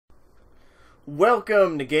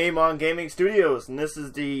Welcome to GameonGamingStudios, and this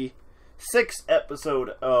is the 6th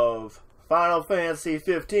episode of Final Fantasy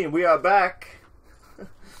 15. We are back,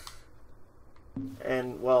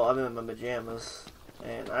 and well, I'm in my pajamas,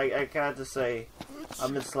 and I got to say,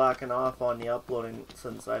 I've been slacking off on the uploading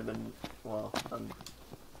since I've been, well, I'm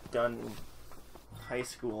done high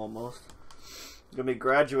school almost. I'm gonna be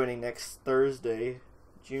graduating next Thursday,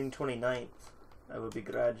 June 29th. I will be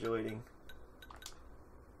graduating.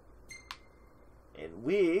 And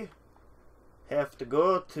we have to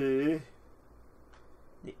go to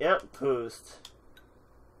the outpost.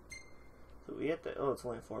 So we have to, oh, it's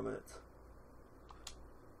only 4 minutes.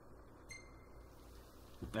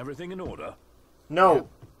 Everything in order? No,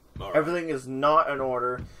 yeah. Right. Everything is not in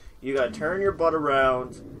order. You gotta turn your butt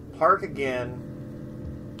around, park again,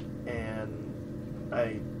 and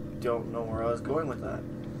I don't know where I was going with that.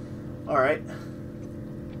 Alright.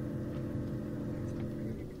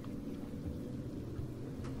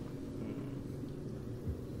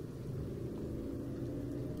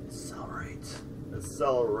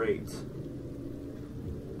 Accelerate.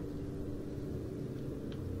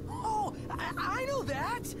 Oh, I know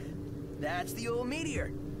that! That's the old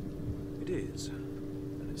meteor. It is,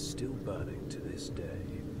 and it's still burning to this day.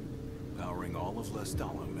 Powering all of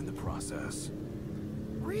Lestalem in the process.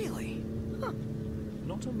 Really? Huh.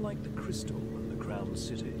 Not unlike the crystal in the Crown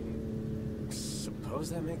City. Suppose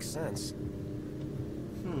that makes sense.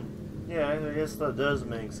 Yeah, I guess that does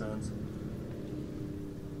make sense.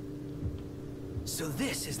 So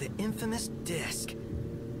this is the infamous disc.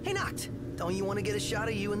 Hey, Noct, don't you want to get a shot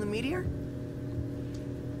of you in the meteor?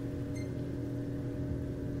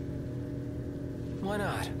 Why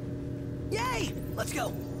not? Yay! Let's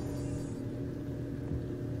go!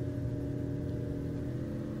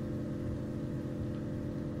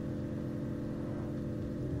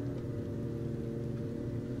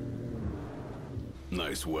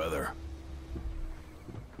 Nice weather.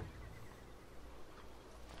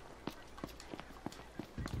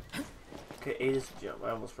 Okay, 8 is the jump. I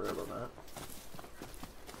almost forgot about that.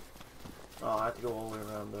 Oh, I have to go all the way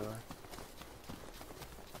around there.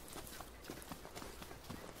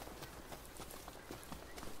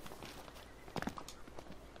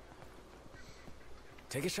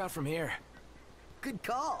 Take a shot from here. Good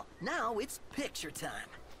call. Now it's picture time.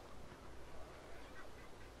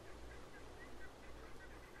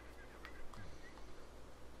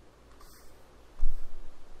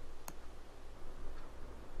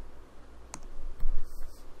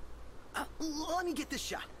 Let me get this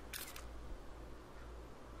shot.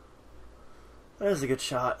 That is a good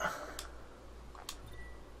shot. I'm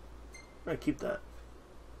gonna keep that.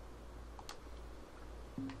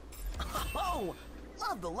 Oh,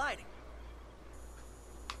 love the lighting.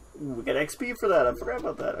 Ooh, we got XP for that. I forgot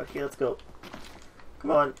about that. Okay, let's go. Come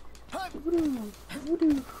on. Woo-doo.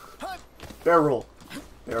 Woo-doo. Barrel roll.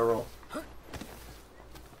 Barrel roll.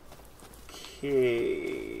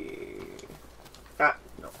 Okay. Ah,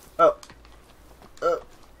 no. Oh.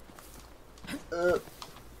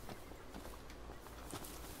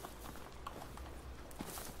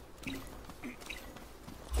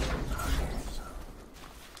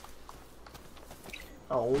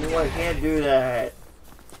 Oh, I can't do that.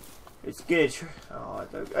 It's good. Oh, I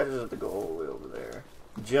just have to go all the way over there.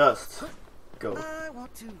 Just go. I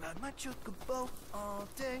want to ride my chocobo all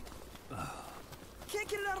day. Can't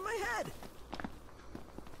get it out of my head.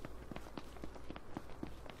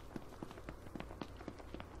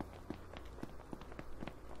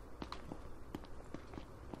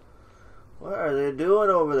 What are they doing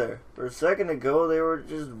over there? For a second ago, they were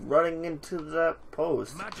just running into that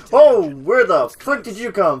post. Oh, where the frick did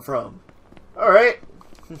you come from? Alright.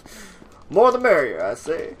 More the merrier, I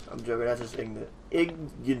say. I'm joking, that's just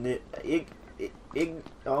ignorant.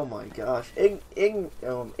 Oh my gosh.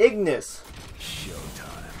 Ignis.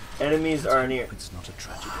 Showtime. Enemies are near. It's not a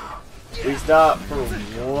tragedy. We stop for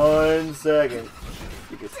 1 second.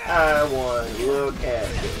 Because I want to look at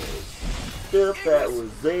this stuff that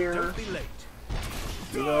was there.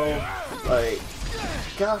 You know, like,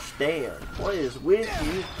 gosh damn, what is with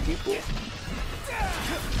you people?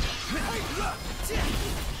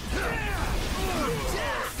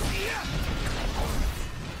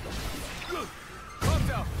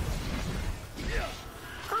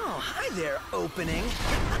 Oh, hi there, opening.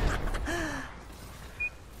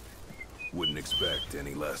 Wouldn't expect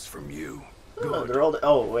any less from you. Oh, they're all.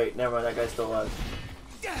 Oh wait, never mind. That guy's still alive.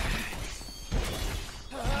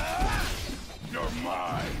 You're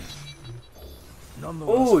mine.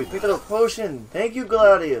 Oh, he picked up a potion. Thank you,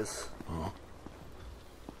 Gladius. Huh?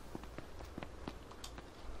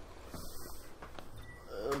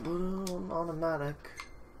 Automatic.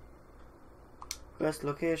 Best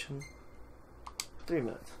location. 3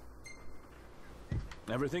 minutes.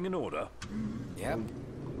 Everything in order? Yep.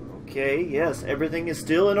 Okay, yes, everything is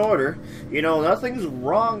still in order. You know, nothing's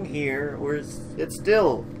wrong here. It's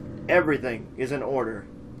still, everything is in order.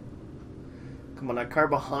 Come on, that car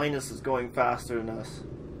behind us is going faster than us.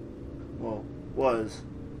 Well, was.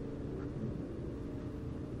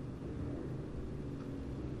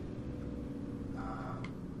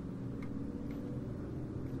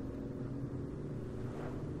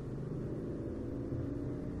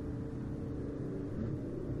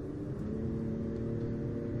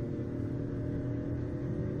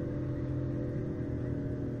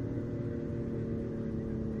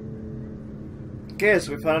 Okay,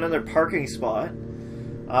 so we found another parking spot.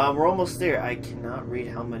 We're almost there. I cannot read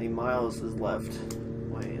how many miles is left.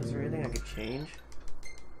 Wait, is there anything I could change?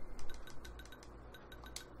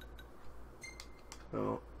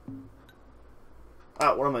 No.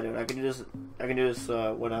 Ah, what am I doing? I can do this. I can do this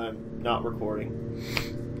when I'm not recording.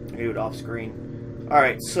 I can do it off screen. All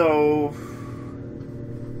right, so.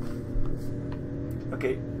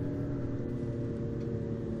 Okay.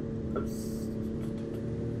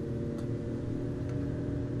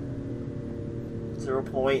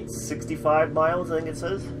 0.65 miles, I think it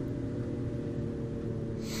says.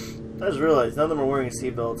 I just realized none of them are wearing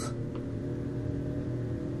seatbelts.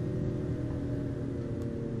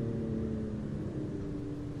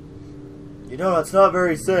 You know, that's not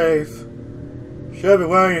very safe. You should be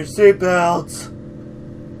wearing your seatbelts.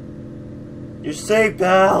 Your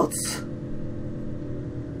seatbelts.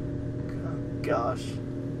 Oh, gosh.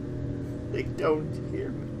 They don't hear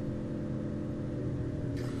me.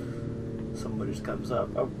 Somebody just comes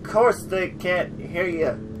up. Of course they can't hear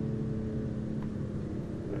you.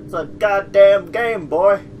 It's a goddamn game,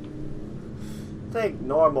 boy. Think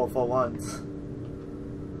normal for once.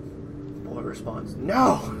 Boy responds,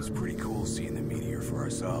 no! It was pretty cool seeing the meteor for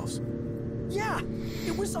ourselves. Yeah,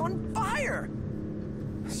 it was on fire!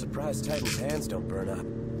 Surprised Titan's hands don't burn up.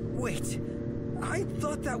 Wait, I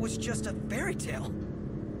thought that was just a fairy tale.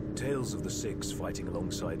 Tales of the Six fighting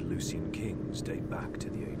alongside Lucian kings date back to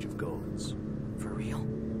the Age of Gods. For real?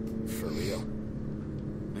 For real.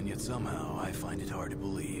 And yet somehow I find it hard to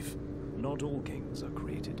believe. Not all kings are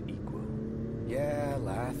created equal. Yeah,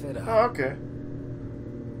 laugh it up. Oh, okay.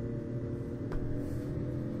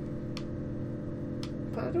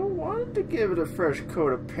 But I don't want to give it a fresh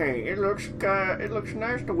coat of paint. It looks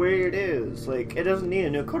nice the way it is. Like, it doesn't need a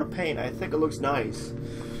new coat of paint. I think it looks nice.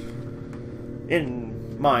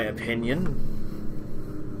 In my opinion.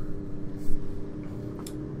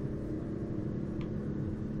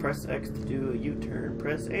 Press X to do a U-turn.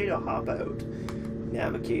 Press A to hop out.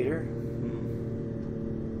 Navigator.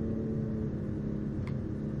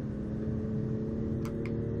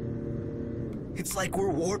 It's like we're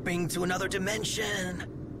warping to another dimension.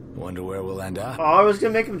 Wonder where we'll end up. Oh, I was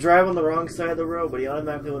gonna make him drive on the wrong side of the road, but he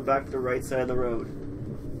automatically went back to the right side of the road.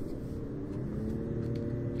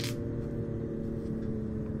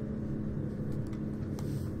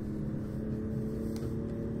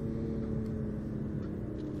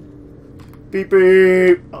 Beep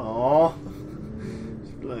beep. Aww.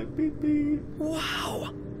 Like beep beep. Wow.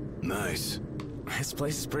 Nice. This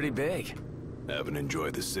place is pretty big. Haven't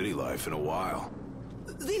enjoyed the city life in a while.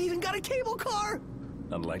 They even got a cable car.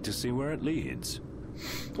 I'd like to see where it leads.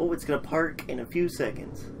 Oh, it's gonna park in a few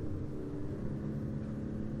seconds.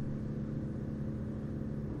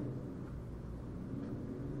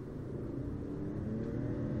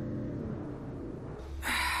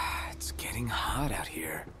 It's getting hot out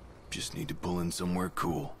here. Just need to pull in somewhere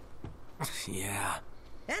cool. Yeah.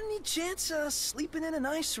 Any chance sleeping in a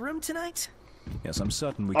nice room tonight? Yes, I'm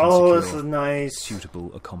certain we can Oh, secure this is nice.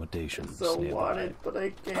 suitable accommodations So nearby. wanted, but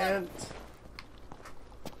I can't.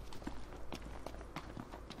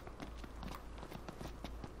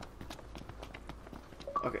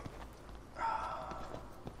 Okay.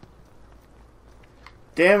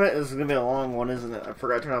 Damn it, this is gonna be a long one, isn't it? I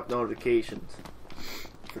forgot to turn off notifications.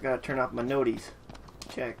 Forgot to turn off my noties.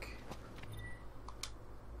 Check.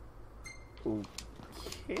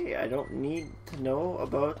 Okay, I don't need to know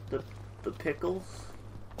about the pickles.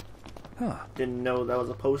 Huh. Didn't know that was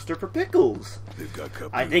a poster for pickles. They've got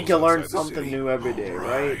cup I think you noodles learn outside the something city. new every day,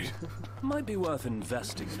 right? Might be worth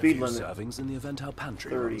investing in a Speed few limit. servings in the event our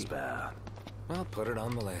pantry 30. runs bare. I'll put it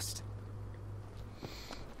on the list.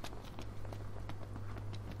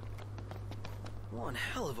 One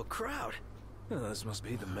hell of a crowd. Oh, this must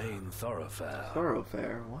be the main thoroughfare.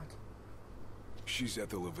 Thoroughfare, what? She's at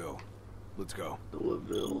the LaVille. Let's go. The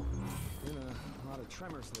LaVille. Been a lot of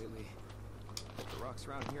tremors lately. The rocks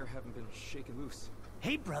around here haven't been shaken loose.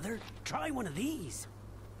 Hey, brother, try one of these.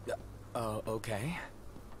 Okay.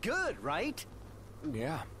 Good, right?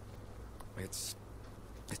 Yeah. It's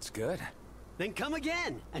good. Then come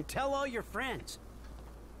again and tell all your friends.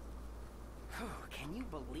 Can you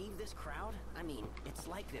believe this crowd? I mean, it's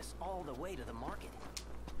like this all the way to the market.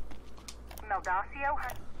 Meldacio,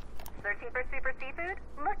 searching for super seafood?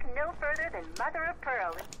 Look no further than Mother of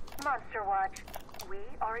Pearl in Monster Watch. We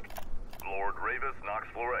are... Lord Ravis Nox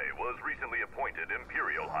Fleury was recently appointed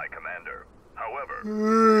Imperial High Commander. However,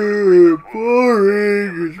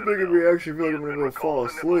 boring. It's making me actually feel like I'm gonna go fall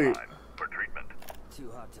asleep. For treatment.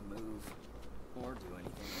 Too hot to move or do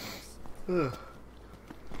anything else.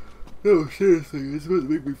 No, seriously, it's supposed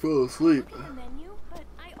to make me fall asleep. The menu, but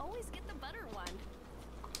I always get the butter one.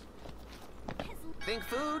 Think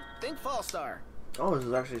food, think Fall Star. Oh, this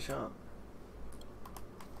is actually a shop.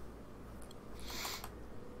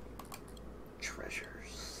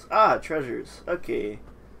 Treasures. Ah, treasures. Okay.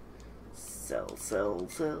 Sell, sell,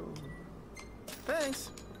 sell. Thanks.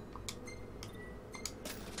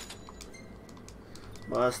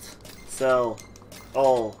 Must sell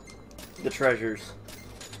all the treasures.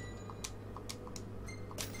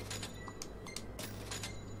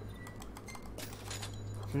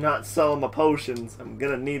 I'm not selling my potions. I'm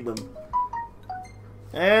gonna need them.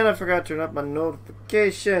 And I forgot to turn up my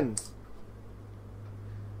notifications.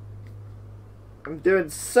 I'm doing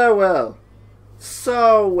so well.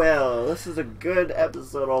 So well. This is a good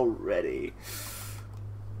episode already.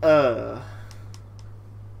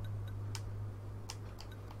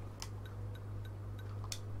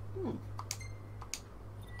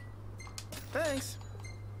 Thanks.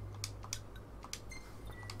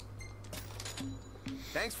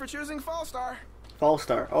 Thanks for choosing Fall Star.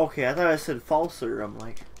 Falstar. Okay, I thought I said falser. I'm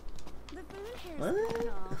like, The food here what? is good and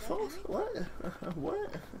all, but False? What?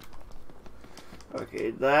 What?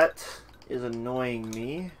 Okay, that is annoying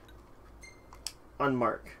me.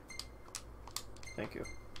 Unmark. Thank you.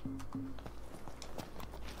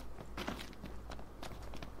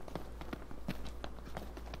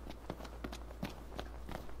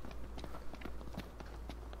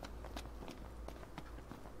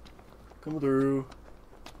 Come through.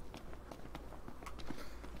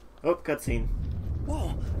 Oh, cutscene.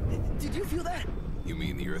 Whoa, did you feel that? You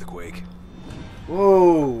mean the earthquake?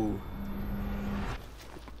 Whoa.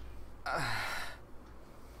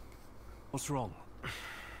 What's wrong?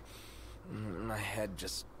 My head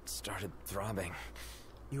just started throbbing.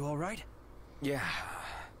 You all right? Yeah,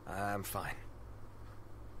 I'm fine.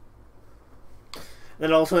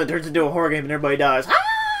 Then all of a sudden it turns into a horror game and everybody dies.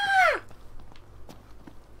 Ah!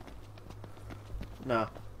 No.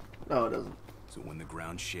 No, it doesn't. So when the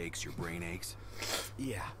ground shakes, your brain aches?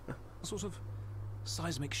 Yeah. A sort of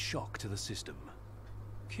seismic shock to the system.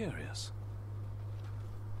 Curious.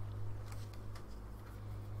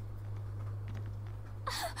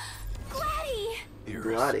 Gladdy! Iris.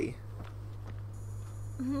 Bloody.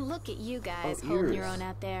 Look at you guys Oh, holding your ears. own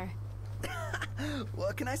out there.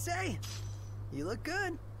 What can I say? You look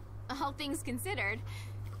good. All things considered.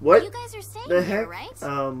 What You guys are staying the here, heck?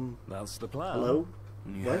 right? That's the plan. Hello?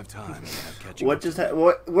 You What? have time. You have catching What up just to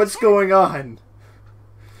do. what's going on?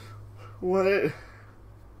 What?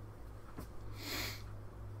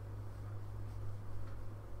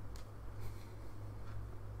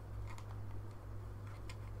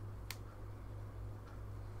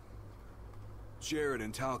 Jared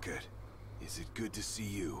and Talcott, is it good to see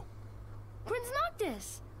you? Prince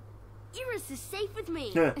Noctis! Iris is safe with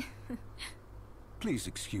me. Please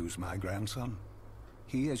excuse my grandson.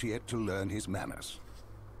 He has yet to learn his manners.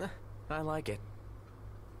 I like it.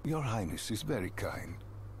 Your Highness is very kind.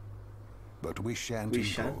 But we shan't We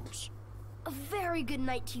shan't? impose. A very good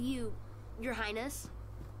night to you, Your Highness.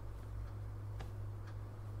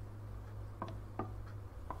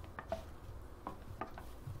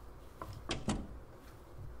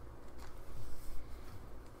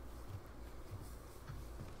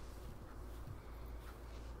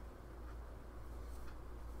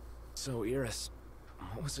 So, Iris,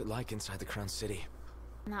 what was it like inside the Crown City?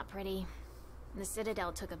 Not pretty. The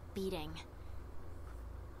Citadel took a beating.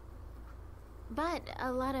 But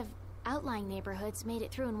a lot of outlying neighborhoods made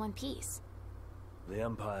it through in one piece. The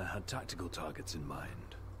Empire had tactical targets in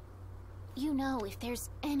mind. You know, if there's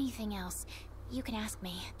anything else, you can ask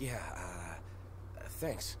me. Yeah,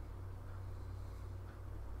 thanks.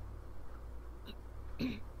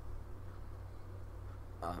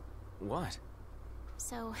 What?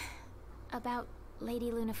 So, about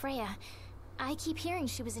Lady Lunafreya, I keep hearing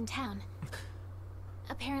she was in town.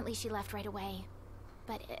 Apparently she left right away,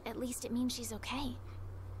 but at least it means she's okay.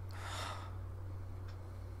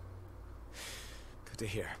 Good to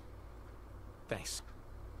hear. Thanks.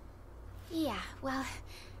 Yeah, well,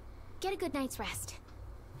 Get a good night's rest.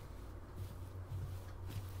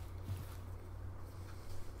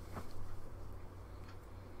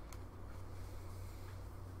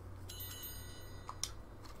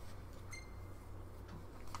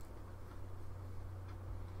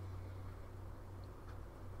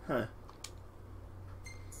 Huh.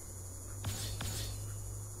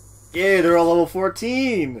 Yeah, they're all level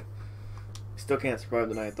 14! Still can't survive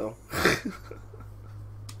the night, though.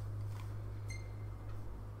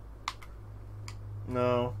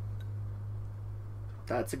 No.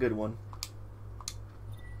 That's a good one.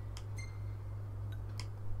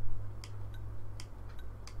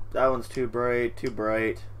 That one's too bright, too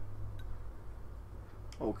bright.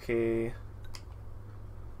 Okay.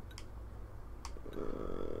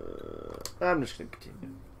 I'm just gonna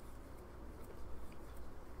continue.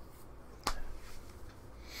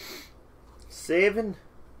 Saving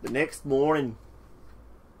the next morning.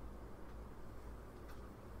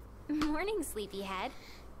 Morning, sleepyhead.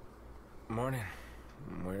 Morning.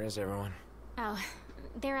 Where is everyone? Oh,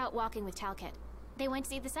 they're out walking with Talcott. They went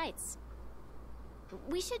to see the sights.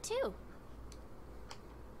 We should too.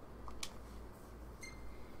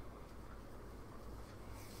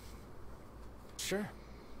 Sure.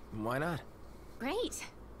 Why not? Great.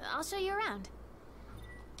 I'll show you around.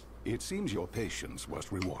 It seems your patience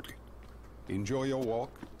was rewarded. Enjoy your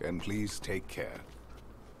walk, and please take care.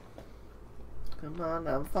 Come on,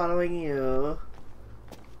 I'm following you.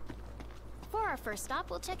 For our first stop,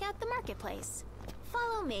 we'll check out the marketplace.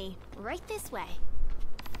 Follow me, right this way.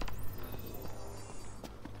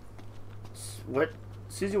 What?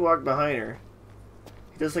 As soon as you walk behind her,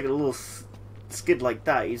 he does like a little skid like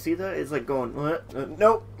that. You see that? It's like going,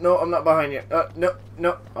 nope, no, I'm not behind you. No,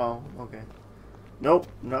 no. Oh, okay. Nope,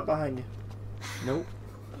 I'm not behind you. Nope.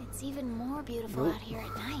 It's even more beautiful out here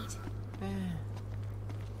at night.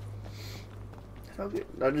 Okay.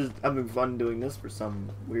 I'm having fun doing this for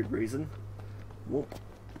some weird reason. Whoop,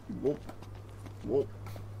 whoop, whoop,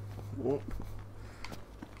 whoop,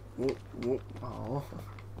 whoop, whoop. Oh.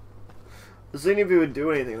 I was thinking if you would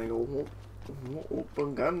do anything, like go whoop, whoop, whoop,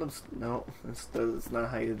 on Gundams. No, that's not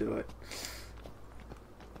how you do it.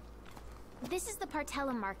 This is the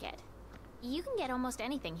Partella Market. You can get almost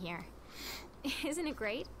anything here. Isn't it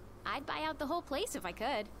great? I'd buy out the whole place if I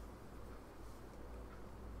could.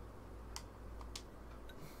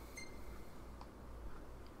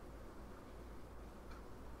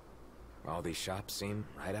 All these shops seem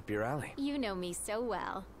right up your alley. You know me so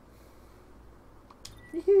well.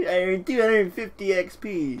 I earned 250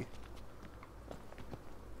 XP.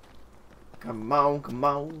 Come on, come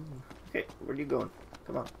on. Okay, where are you going?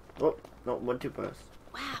 Come on. Oh, no, one too fast.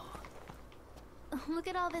 Wow. Look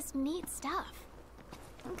at all this neat stuff.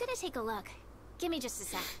 I'm gonna take a look. Give me just a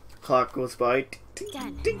sec. Clock goes by.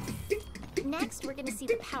 Done. Next, we're gonna see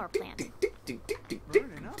the power plant.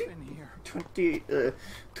 Burning up in here.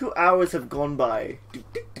 2 hours have gone by.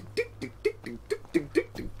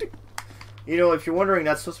 You know, if you're wondering,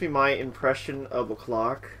 that's supposed to be my impression of a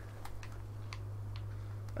clock.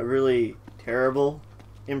 A really terrible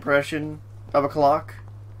impression of a clock.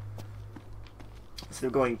 Instead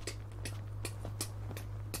of going,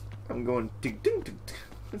 I'm going. It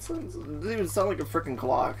doesn't even sound like a freaking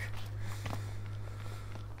clock.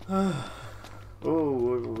 Oh,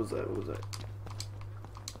 what was that? What was that?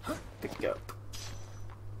 Pick up.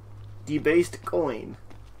 Debased coin.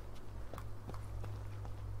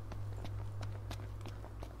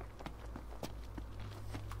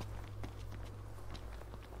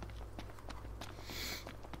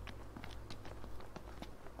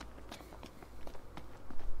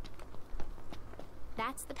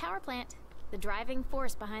 That's the power plant, the driving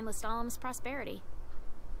force behind Lestalum's prosperity.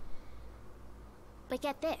 But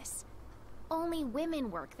get this, only women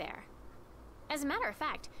work there. As a matter of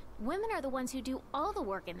fact, women are the ones who do all the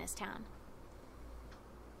work in this town.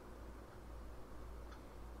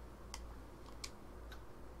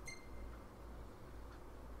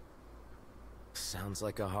 Sounds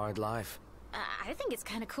like a hard life. I think it's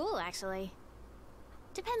kind of cool, actually.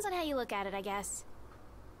 Depends on how you look at it, I guess.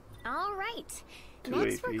 All right.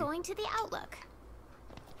 Next, we're going to the Outlook.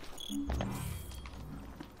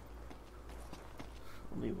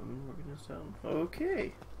 Only women working this town.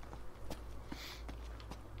 Okay.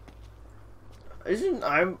 Isn't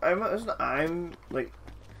I'm like,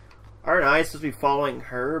 aren't I supposed to be following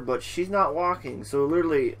her? But she's not walking, so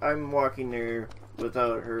literally I'm walking there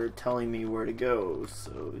without her telling me where to go.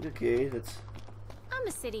 So okay, that's. I'm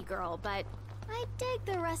a city girl, but I dig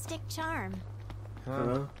the rustic charm.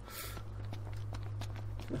 Huh?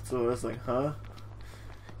 That's what I was like, huh?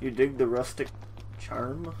 You dig the rustic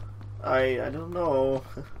charm? I don't know.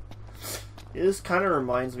 This kind of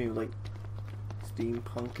reminds me of like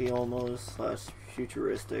steampunky almost slash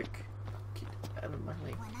futuristic. Get out of my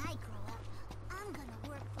way. When I grow up, I'm gonna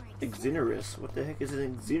work for Exonerous. What the heck is an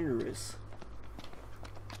exonerous?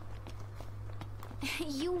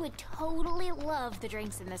 You would totally love the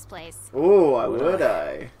drinks in this place. Oh, would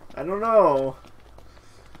I? I don't know.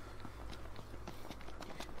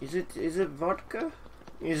 Is it vodka?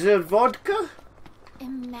 Is it vodka?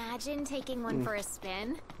 Imagine taking one for a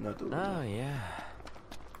spin. Not the Oh, yeah.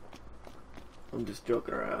 I'm just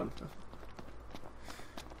joking around.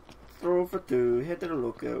 Throw for two. Head to the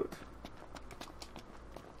lookout.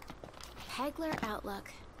 Pegler Outlook.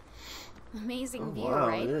 Amazing view, wow,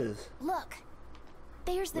 right? it is. Look,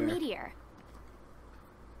 there's the Where? meteor.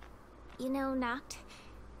 You know, Noct,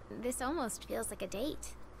 this almost feels like a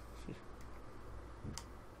date.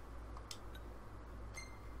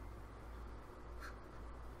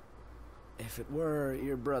 If it were,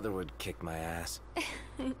 your brother would kick my ass.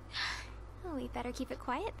 Oh, we better keep it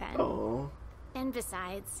quiet then. Oh. And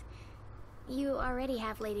besides, you already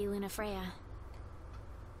have Lady Lunafreya.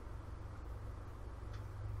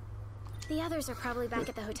 The others are probably back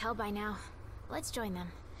at the hotel by now. Let's join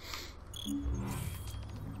them.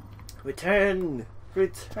 Return!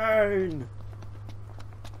 Return!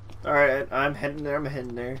 Alright, I'm heading there,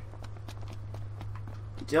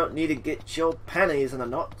 You don't need to get your panties in a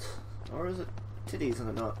knot. Or is it titties in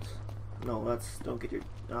a knot? No, that's... Don't get your...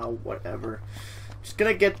 Oh, whatever. Just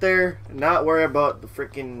gonna get there and not worry about the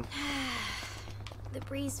freaking... The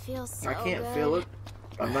breeze feels so I can't good. feel it.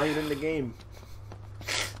 I'm not even in the game.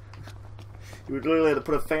 You would literally have to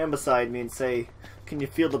put a fan beside me and say, "Can you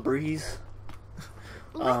feel the breeze?"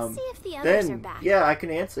 Let's see if the others are back. Yeah, I can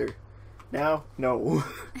answer. Now, no.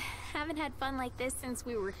 Haven't had fun like this since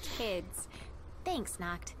we were kids. Thanks,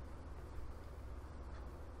 Noct.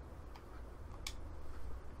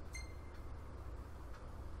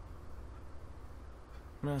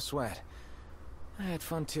 No sweat. I had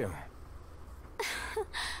fun too.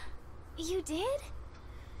 You did?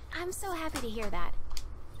 I'm so happy to hear that.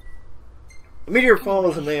 A meteor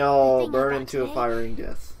falls and they all thing I burn got into a today firing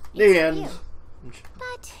death. is The for end. you.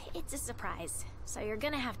 But it's a surprise, so you're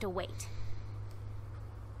gonna have to wait.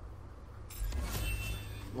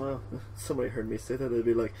 Well, somebody heard me say that, they'd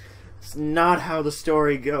be like, "It's not how the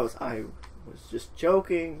story goes." I was just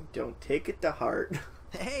joking. Don't take it to heart.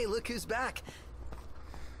 Hey, look who's back.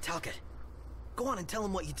 Talcott, go on and tell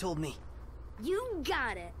him what you told me. You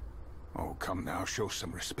got it. Oh, come now, show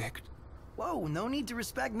some respect. Whoa, no need to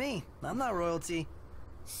respect me. I'm not royalty.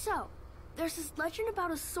 So, there's this legend about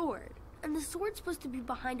a sword, and the sword's supposed to be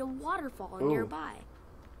behind a waterfall Ooh. nearby.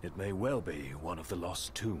 It may well be one of the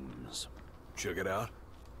lost tombs. Check it out.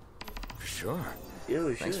 Sure. Yeah,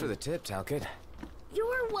 we Thanks should. for the tip, Talcott. You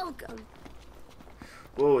are welcome.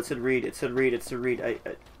 Whoa, it said read. It said read. It said read.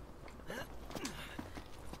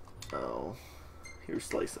 Oh. Here's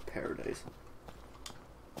Slice of Paradise.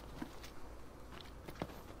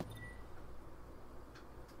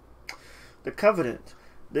 The Covenant.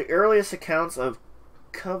 The earliest accounts of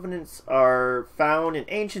covenants are found in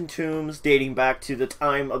ancient tombs dating back to the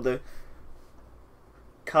time of the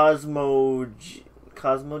Cosmogene?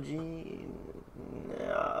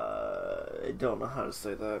 I don't know how to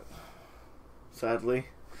say that. Sadly.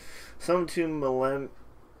 Some oh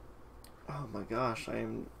my gosh, I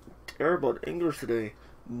am terrible at English today.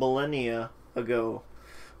 Millennia ago.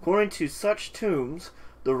 According to such tombs,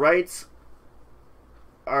 the rites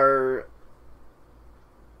are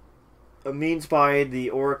a means by the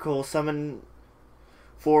oracle summon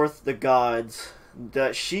forth the gods,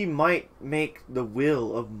 that she might make the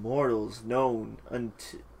will of mortals known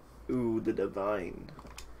unto the divine.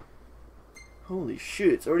 Holy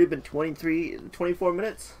shit, it's already been 24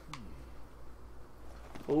 minutes?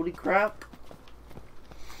 Holy crap.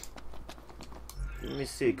 Let me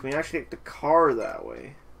see, can we actually get the car that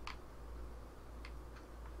way?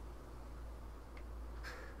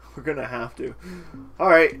 We're gonna have to.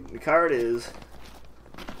 Alright, the car it is.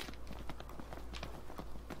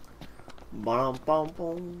 Bum, bum,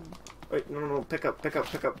 bum. Wait, no, pick up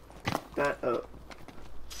that up.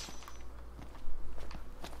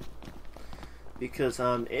 Because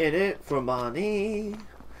I'm in it for money.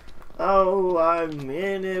 Oh, I'm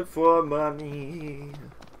in it for money.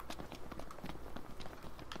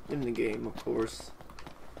 In the game, of course.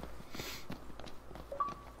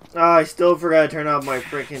 Ah, I still forgot to turn off my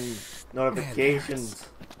freaking notifications.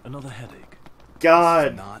 Another headache. God.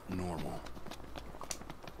 It's not normal.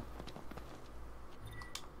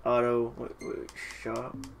 Auto. Wait,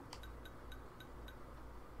 shop.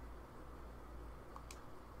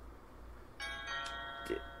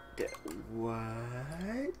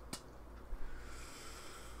 What?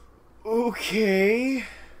 Okay.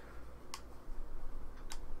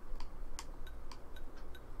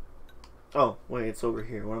 Oh, wait, it's over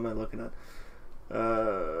here. What am I looking at?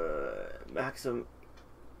 Maxim.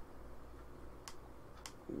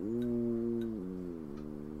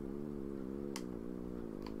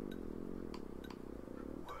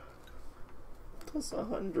 Plus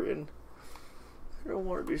 100. I don't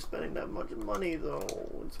want to be spending that much money though.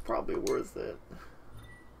 It's probably worth it.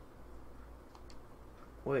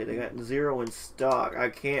 Wait, they got 0 in stock.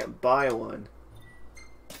 I can't buy one.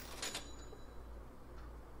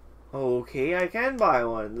 Okay, I can buy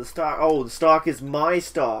one. The stock. Oh, the stock is my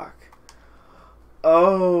stock.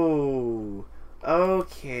 Oh.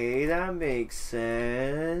 Okay, that makes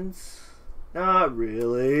sense. Not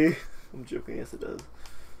really. I'm joking. Yes, it does.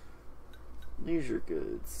 Leisure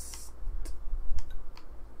goods.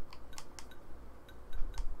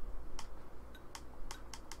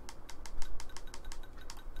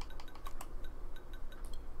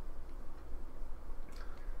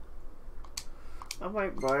 I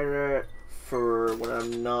might buy that for when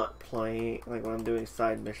I'm not playing, like when I'm doing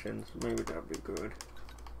side missions. Maybe that'd be good.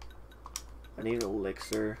 I need an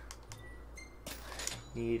elixir.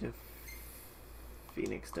 Need a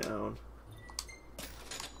Phoenix down.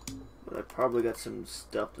 But I probably got some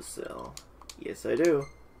stuff to sell. Yes, I do.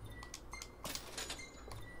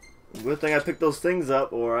 Good thing I picked those things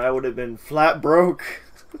up, or I would have been flat broke.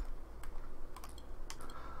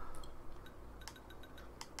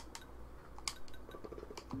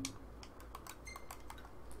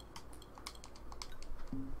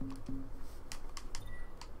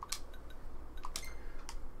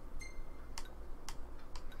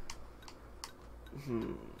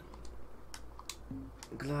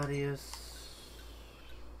 Gladius.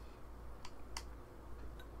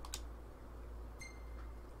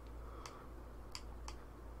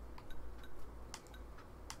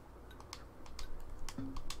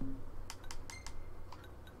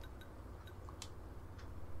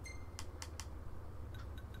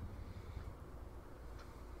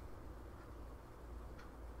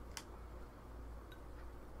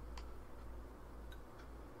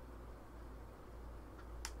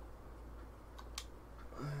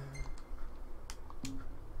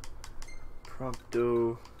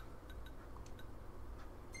 Prompto.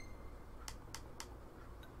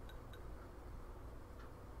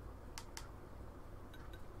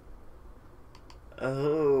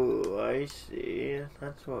 Oh, I see.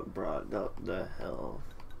 That's what brought up the health.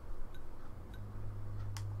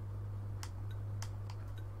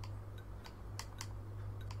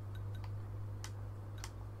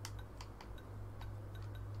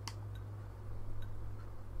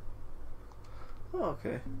 Oh,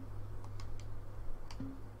 okay.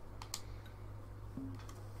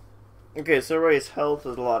 Okay, so everybody's health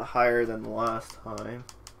is a lot higher than the last time.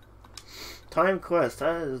 Time quest,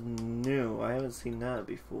 that is new. I haven't seen that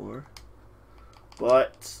before.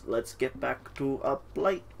 But let's get back to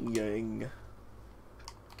playing.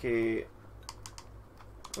 Okay, I'm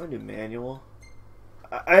gonna do manual.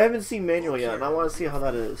 I haven't seen manual yet, and I want to see how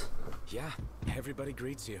that is. Yeah, everybody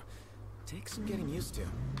greets you. Takes some getting used to.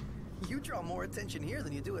 You draw more attention here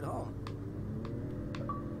than you do at home.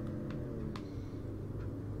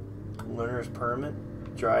 Learner's permit,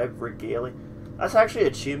 drive regalia. That's actually an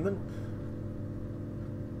achievement.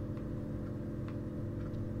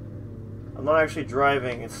 I'm not actually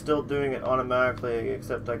driving, it's still doing it automatically,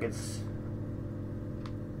 except I can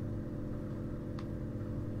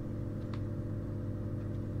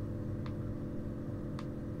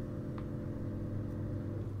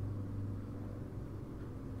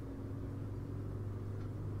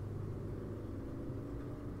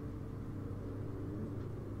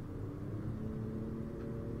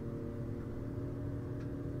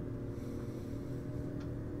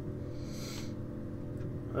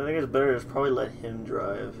I think it's better to probably let him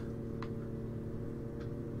drive.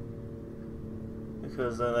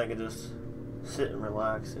 Because then I can just sit and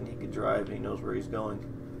relax and he can drive and he knows where he's going.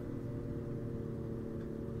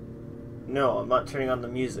 No, I'm not turning on the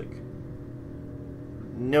music.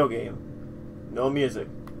 No game. No music.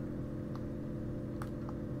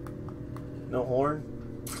 No horn?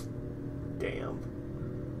 Damn.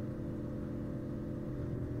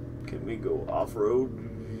 Can we go off-road?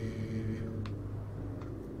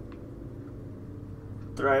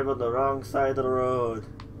 Drive on the wrong side of the road.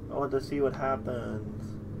 I want to see what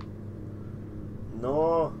happens.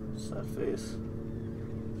 No, sad face.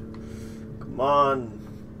 Come on.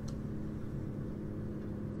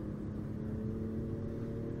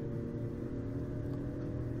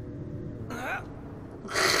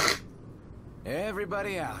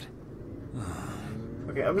 Everybody out.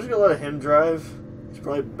 Okay, I'm just gonna let him drive. It's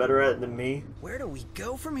probably better at it than me. Where do we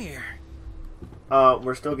go from here?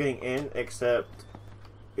 We're still getting in, except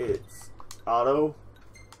it's auto.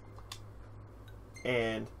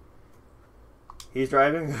 And he's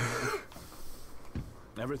driving.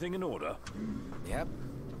 Everything in order? Yep.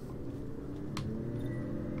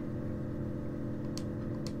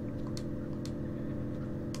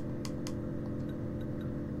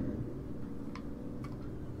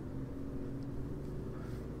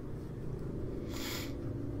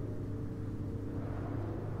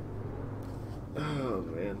 Oh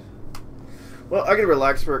man. Well, I can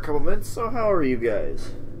relax for a couple minutes, so how are you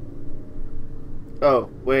guys?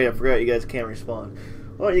 Oh, wait, I forgot you guys can't respond.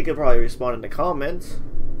 Well, you can probably respond in the comments.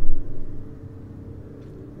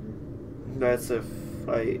 That's if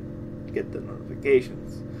I get the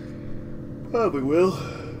notifications. Probably will.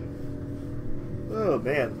 Oh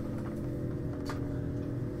man.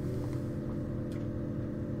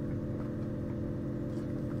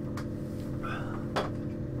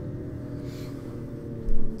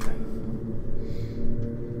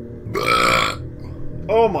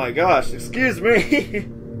 Oh my gosh, excuse me.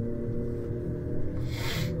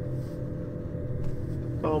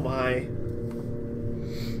 Oh my.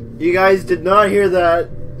 You guys did not hear that.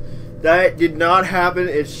 That did not happen.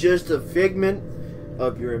 It's just a figment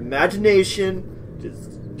of your imagination.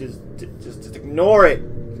 Just ignore it.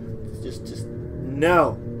 Just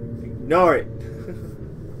no. Ignore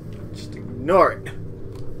it. Just ignore it.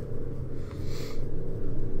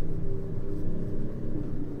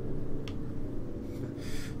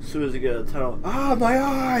 As soon as you get out of the tunnel, ah, my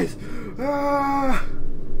eyes! Ah!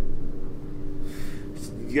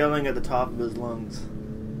 Just yelling at the top of his lungs.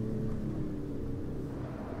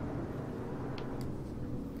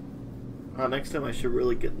 Next time I should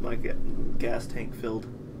really get my gas tank filled.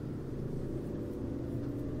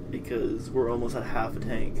 Because we're almost at half a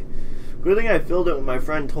tank. Good thing I filled it when my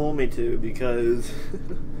friend told me to, because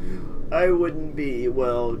I wouldn't be,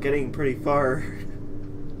 well, getting pretty far.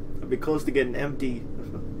 I'd be close to getting empty.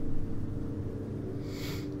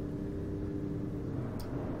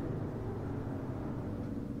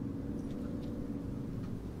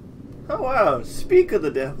 Oh wow, speak of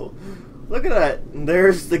the devil. Look at that.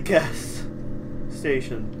 There's the gas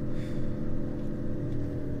station.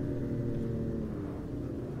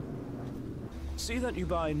 See that you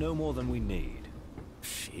buy no more than we need.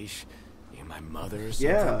 Sheesh. You're my mother or something?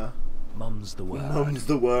 Yeah. Mum's the word. Mum's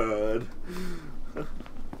the word.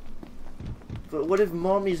 But what if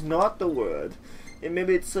mommy's not the word? And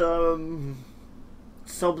maybe it's something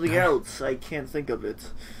else. I can't think of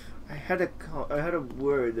it. I had a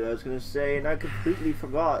word that I was gonna say and I completely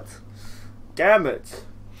forgot. Damn it!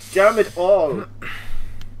 Damn it all!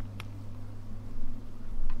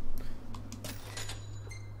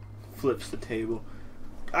 Flips the table.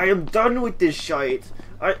 I am done with this shite.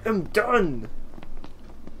 I am done.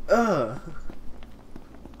 Ugh.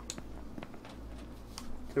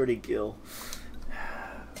 30 gil.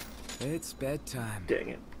 It's bedtime. Dang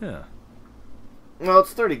it. Yeah. Well,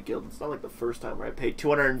 it's 30 gil. It's not like the first time where I paid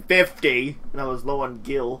 250 and I was low on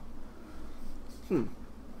gil.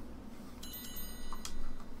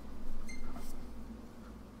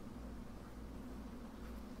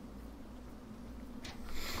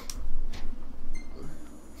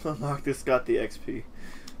 Unlock this, got the XP.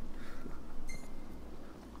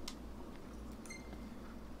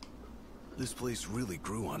 This place really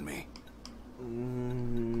grew on me.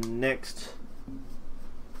 Next.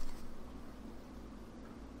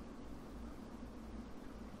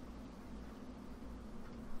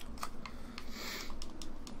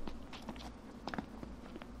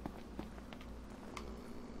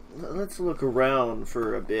 Let's look around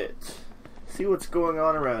for a bit. See what's going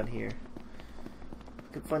on around here.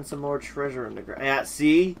 Could find some more treasure in the ground. Yeah,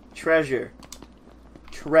 see? Treasure.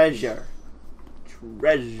 Treasure.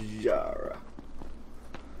 Treasure.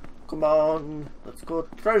 Come on. Let's go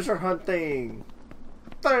treasure hunting.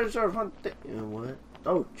 Treasure hunting. You know what?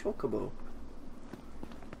 Oh, chocobo.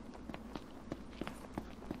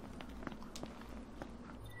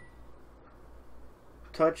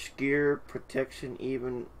 Touch gear protection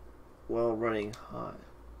even while running hot.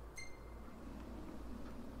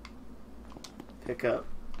 Pick up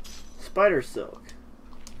spider silk.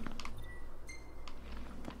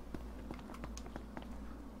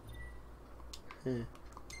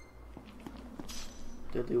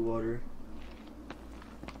 Deadly water.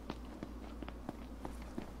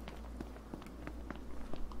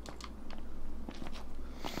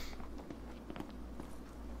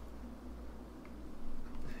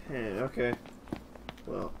 Okay.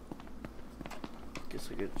 Well, guess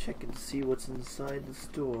I gotta check and see what's inside the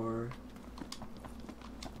store.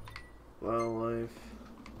 Wildlife.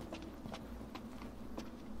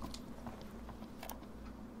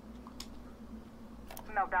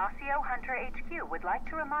 Audacio Hunter HQ would like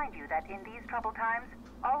to remind you that in these troubled times,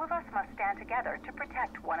 all of us must stand together to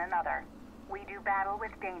protect one another. We do battle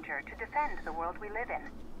with danger to defend the world we live in.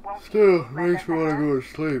 Won't Still you makes me lend want us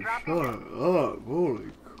a to go hand? to sleep. Drop Shut up. Holy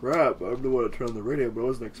crap. I don't want to turn on the radio, but I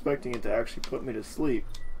wasn't expecting it to actually put me to sleep.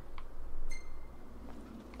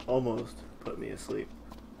 Almost put me asleep.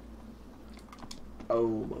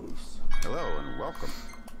 Almost. Hello and welcome.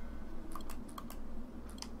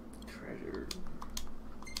 Treasure.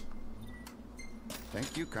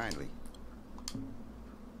 Thank you kindly.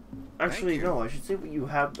 Actually, you. no, I should say what you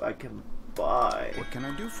have I can buy. What can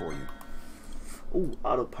I do for you? Ooh,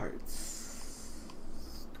 auto parts.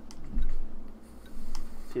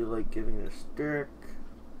 Feel like giving it a stick.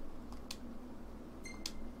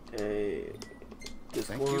 This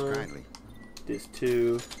Thank one, you kindly. this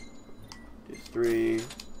 2, this 3,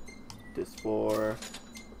 this 4,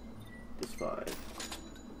 this 5.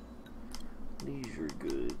 Leisure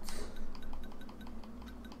goods.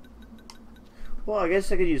 Well, I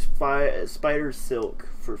guess I could use spider silk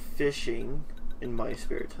for fishing in my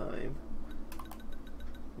spare time.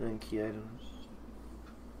 And then key items.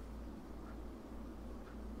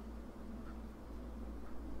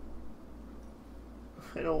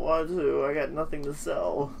 I don't want to. I got nothing to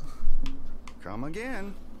sell. Come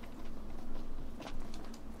again.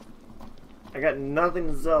 I got nothing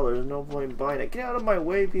to sell. There's no point in buying it. Get out of my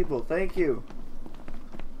way, people. Thank you.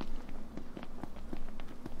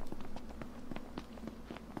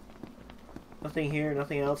 Nothing here.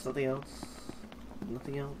 Nothing else. Nothing else.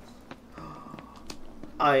 Nothing else.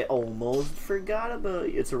 I almost forgot about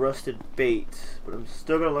it. It's a rusted bait, but I'm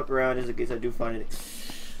still gonna look around just in case I do find it.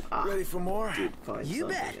 Ready for more? Did find You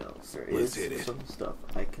something bet. else. There Let's is hit it. some stuff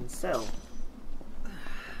I can sell.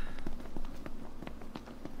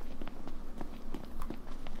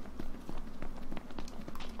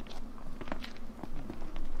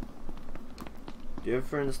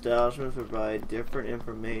 Different establishments provide different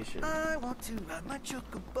information. I want to ride my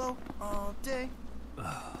chocobo all day.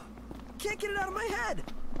 Can't get it out of my head.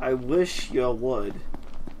 I wish you would.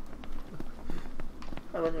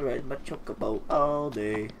 I want to ride my chocobo all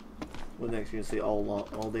day. What next? You gonna say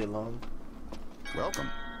all day long? Welcome.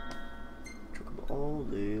 Chocobo all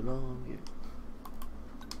day long. Yeah.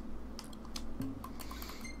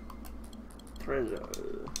 Treasure.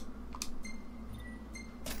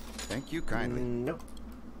 Thank you kindly. No.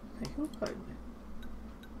 Thank you kindly.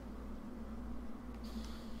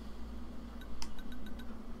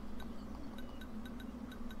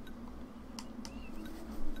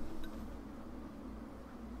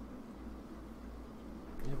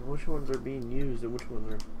 Yeah, but which ones are being used and which ones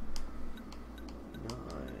are not?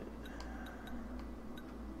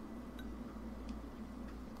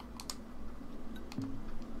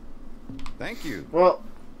 Thank you. Well,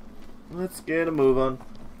 let's get a move on.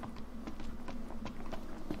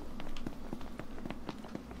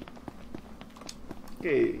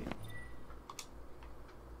 Okay.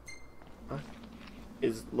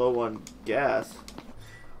 Is low on gas.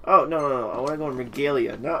 Oh, no. I want to go in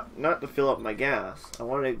regalia. Not to fill up my gas. I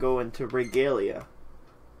want to go into regalia.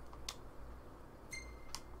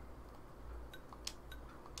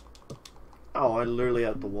 Oh, I literally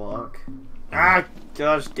have to walk. Ah,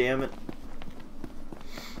 gosh damn it.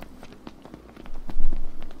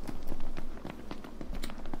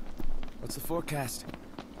 What's the forecast?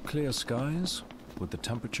 Clear skies with the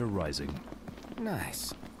temperature rising.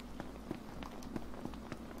 Nice.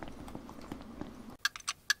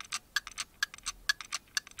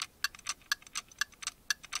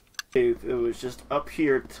 It was just up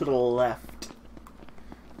here to the left.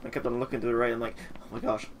 I kept on looking to the right and like, oh my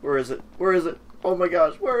gosh, where is it? Where is it? Oh my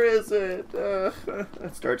gosh, where is it?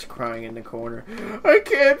 It starts crying in the corner. I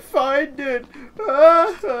can't find it.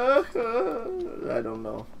 I don't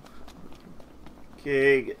know.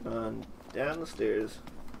 Okay, get on down the stairs.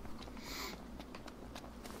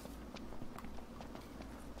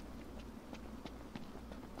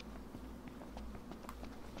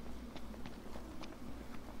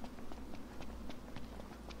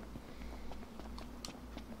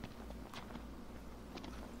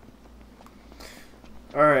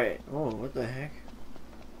 Alright. Oh, what the heck?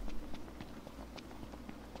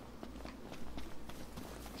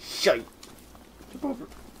 Shite! Jump over. Is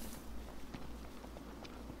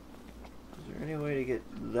there any way to get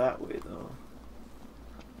that way, though?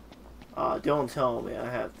 Don't tell me I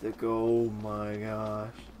have to go. Oh my gosh.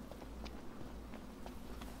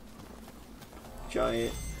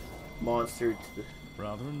 Giant monster to the...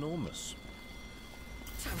 Rather enormous.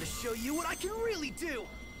 Time to show you what I can really do.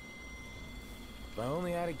 If I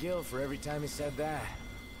only had a gill for every time he said that.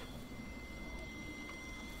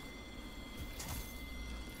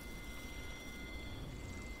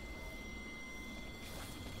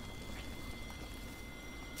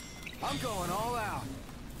 I'm going all out.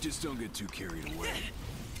 Just don't get too carried away.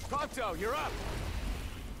 Ponto, you're up.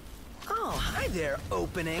 Oh, hi there,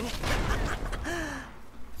 opening.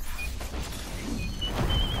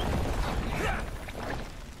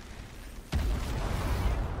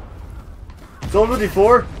 Zone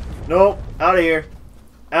 54? Nope. Out of here.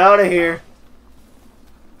 Out of here.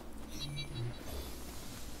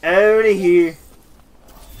 Out of here.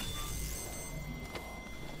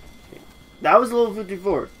 That was level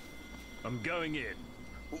 54. I'm going in.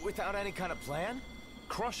 Without any kind of plan?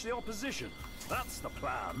 Crush the opposition. That's the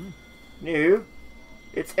plan. No.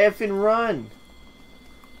 It's effing run.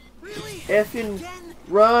 Really? Effing Again?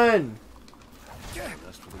 run.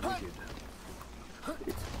 That's for the wicked.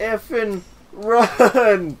 It's effing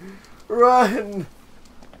run. Run.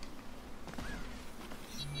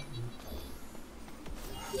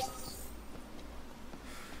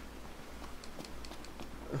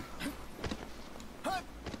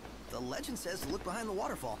 The legend says to look behind the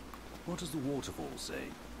waterfall. What does the waterfall say?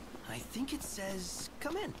 I think it says,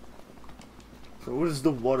 come in. So what does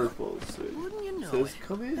the waterfall say? Wouldn't you know It says it?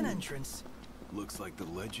 come in. An entrance. Looks like the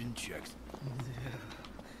legend checks.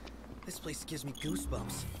 This place gives me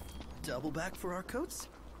goosebumps. Double back for our coats?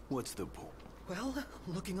 What's the point? Well,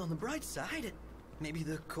 looking on the bright side, maybe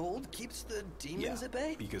the cold keeps the demons at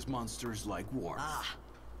bay? Because monsters like warmth. Ah,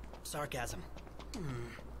 sarcasm.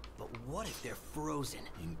 But what if they're frozen?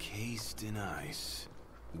 Encased in ice.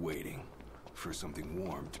 Waiting for something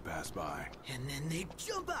warm to pass by. And then they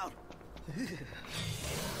jump out! And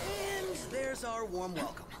there's our warm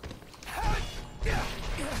welcome.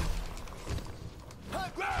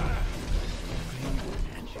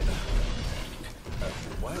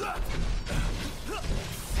 What?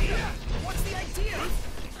 What's the idea?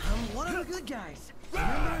 I'm one of the good guys.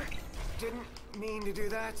 Remember? Didn't mean to do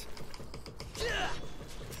that.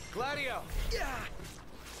 Gladio!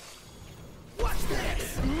 Watch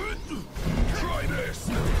this! Try this!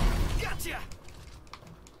 Gotcha!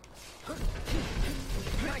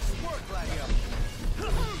 Nice work, Gladio!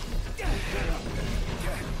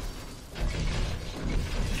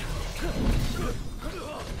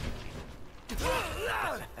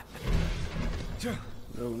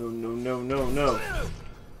 No, no, no, no, no, no.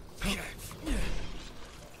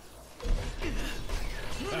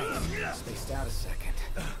 Spaced out a second.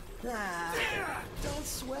 Ah, don't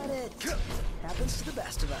sweat it. Happens to the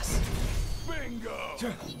best of us. Bingo!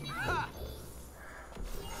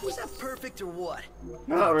 Was that perfect or what?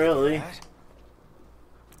 Not really. Down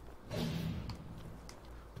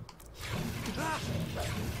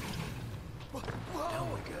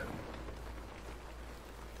we go.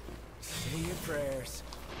 Say your prayers.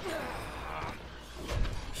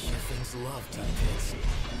 You things love deep pits.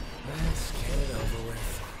 Let's get it over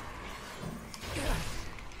with.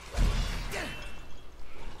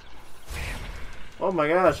 Oh my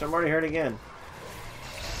gosh, I'm already hurt again.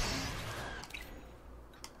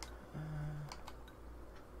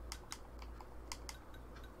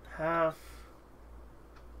 Half.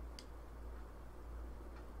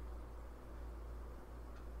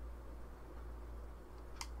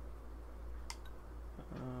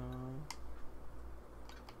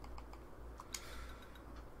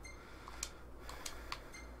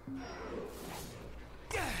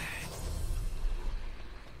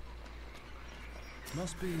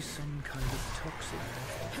 Must be some kind of toxin.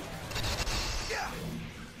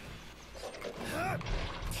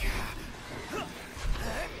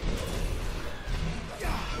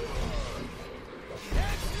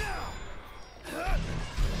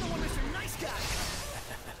 No wonder you're nice guy.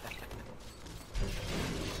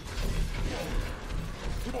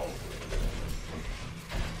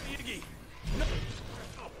 Iggy! No.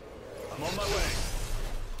 I'm on my way.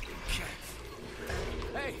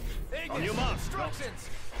 Hey, Iggy! On your mark. Instructions!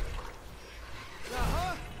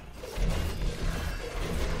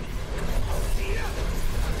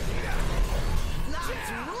 Not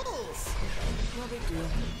rules. No big deal.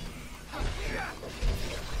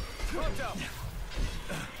 Ponto!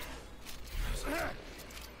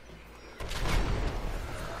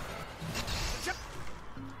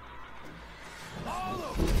 All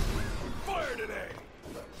over! Fire today!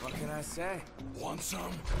 What can I say? Want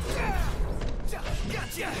some?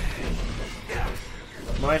 Gotcha!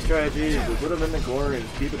 My strategy is to put him in the corner and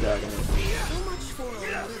keep attacking him. So much for a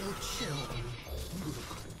little chill.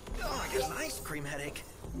 Oh, I got an ice cream headache.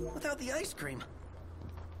 Without the ice cream.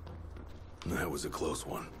 That was a close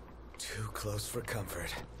one. Too close for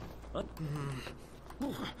comfort. I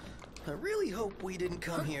really hope we didn't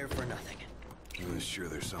come here for nothing. Sure,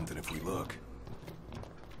 there's something if we look.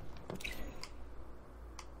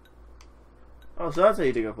 Oh, so that's how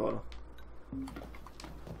you take a photo.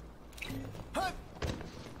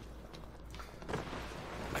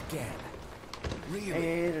 Again. Really?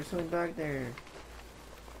 Hey, there's something back there.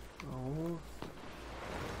 Oh.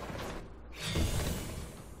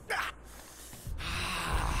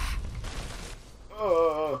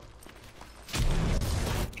 Oh.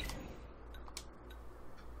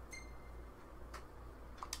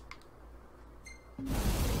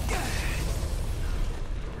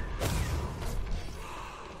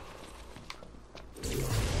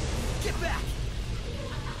 Get back!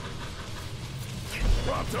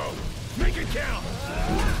 Pronto! Make it count!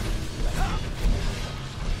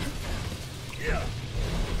 Yeah.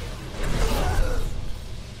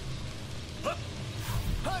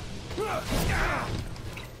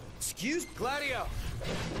 Excuse Gladio.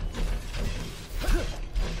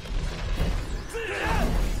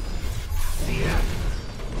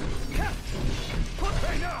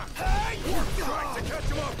 Hey, now! We're trying to catch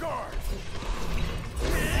him off guard!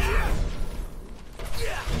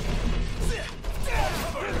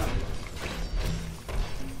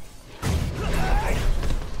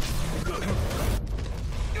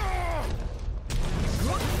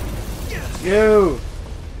 You!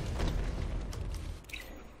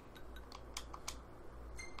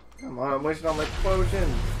 Come on, I'm wasting all my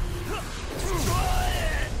potions.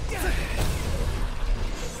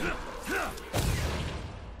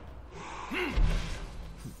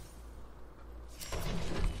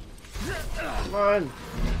 Come on.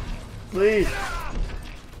 Please.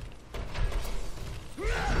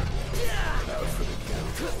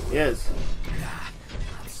 Yes.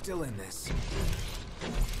 I'm still in this.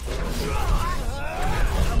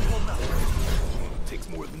 Takes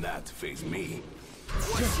more than that to face me.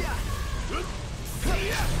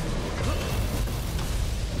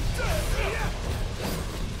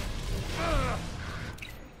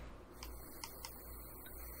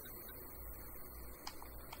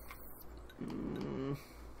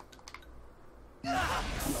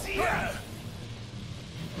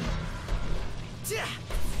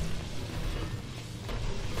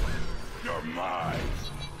 You're mine!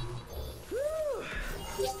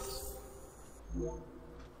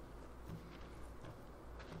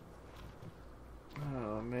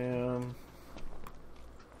 Oh man.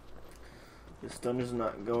 This dungeon's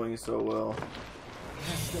not going so well.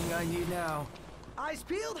 Last thing I need now. Eyes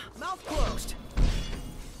peeled, mouth closed.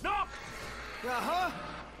 No! Uh-huh.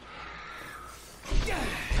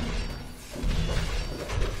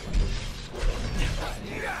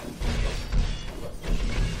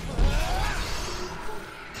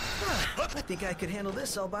 I think I could handle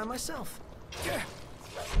this all by myself. Say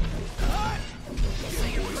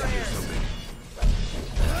your prayers.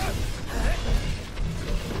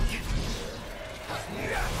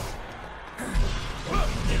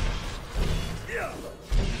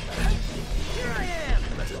 Here I am.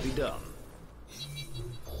 Let it be done.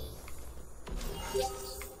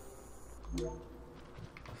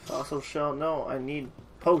 Fossil shell, no, I need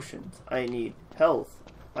potions. I need health.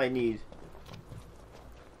 I need...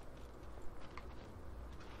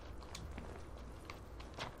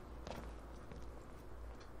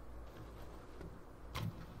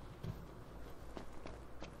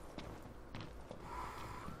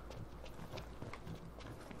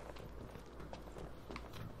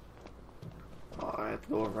 Oh, I have to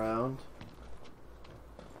go around.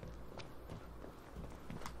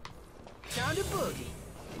 Time to boogie.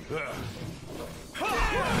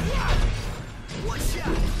 One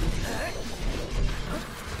shot.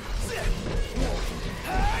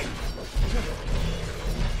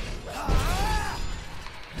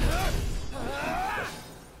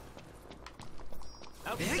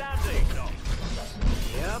 Outstanding!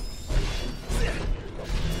 Yep.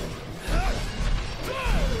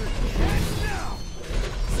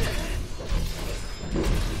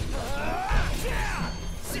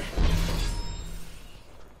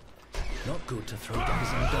 Not good to throw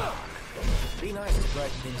dice in the dark. Be nice to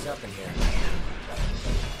brighten things up in here.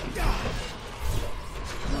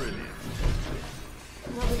 Brilliant.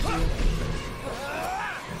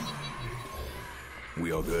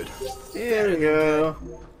 We all good? Here we go.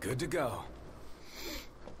 Good to go.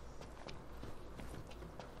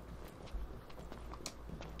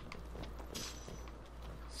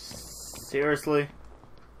 Seriously?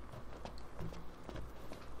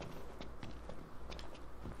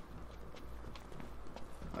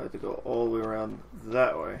 I have to go all the way around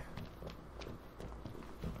that way.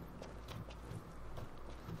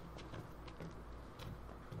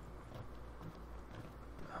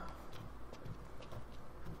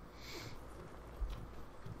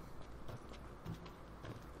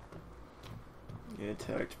 Get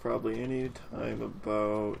attacked probably any time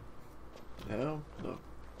about... No? No.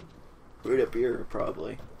 Right up here,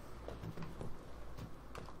 probably.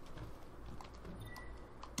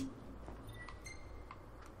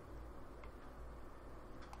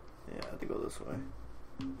 Yeah, I have to go this way.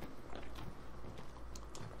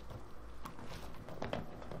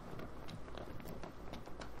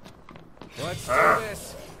 Let's do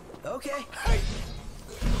this. Okay.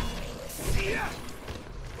 Yeah.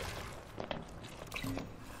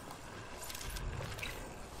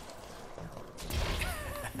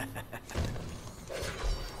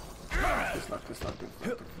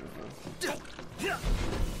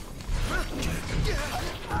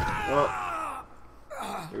 Well,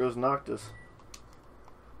 there goes Noctis.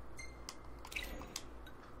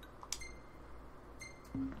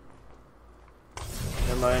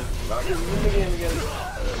 Never mind. Noctis is in the game again.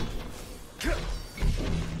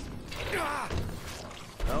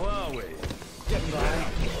 How are we? Getting by.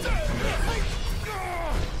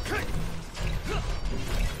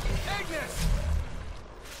 Agnes!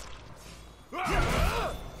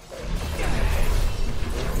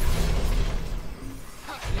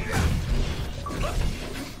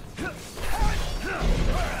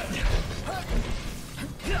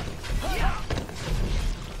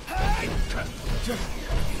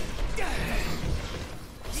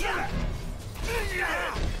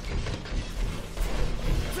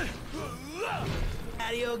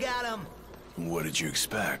 Adio got him. What did you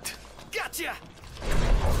expect? Gotcha.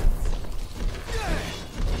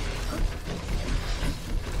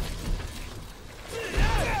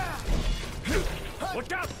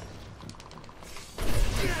 Look out!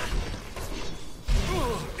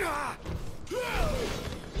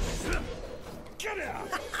 Get out!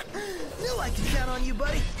 Knew I could count on you,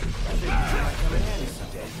 buddy.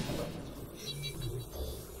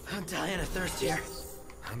 I'm dying of thirst here.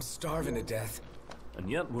 I'm starving to death. And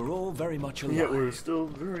yet we're all very much alive. Yet we're still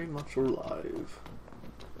very much alive.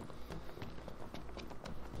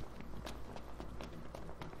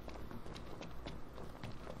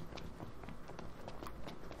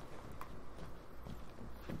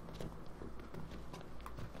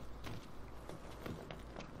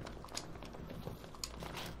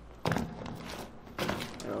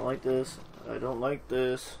 I don't like this. I don't like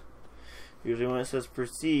this. Usually when it says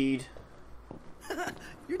proceed.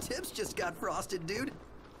 Your tips just got frosted, dude.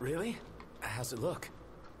 Really? How's it look?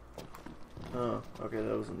 Oh, okay,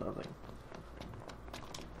 that was nothing.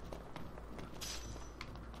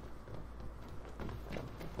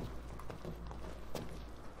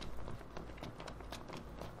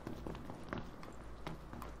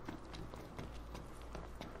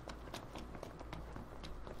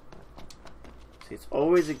 See, it's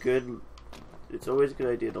always a good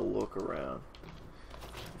idea to look around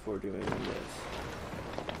before doing this.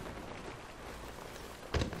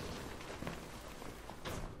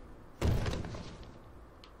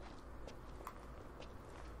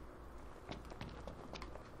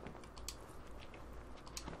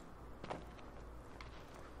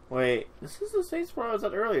 Wait, this is the same spot I was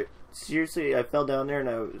at earlier. Seriously, I fell down there and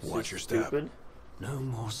I was Watch just your step. stupid. No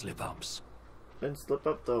more slip-ups. Didn't slip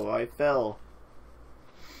up though, I fell.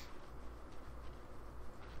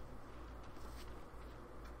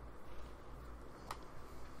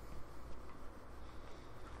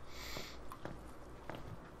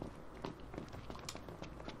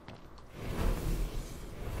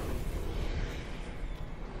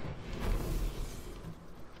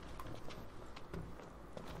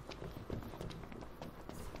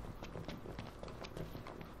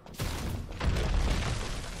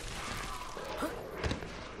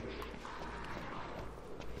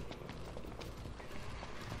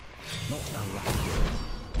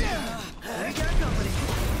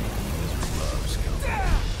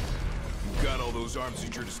 You got all those arms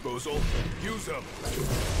at your disposal? Use them.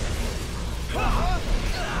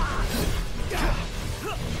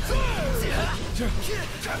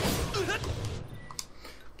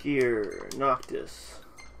 Gear, Noctis.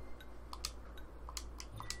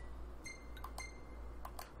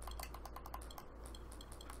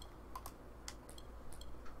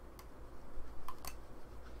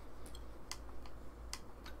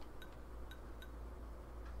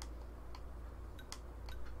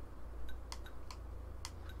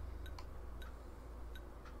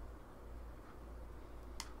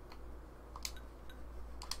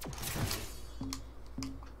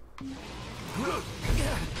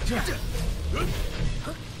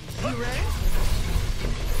 You ready?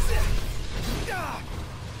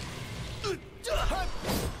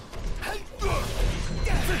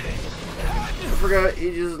 I forgot he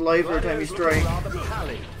uses life every time he strikes. Not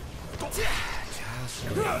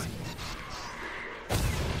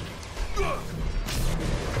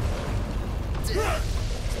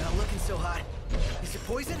looking so hot. Is it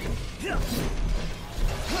poison?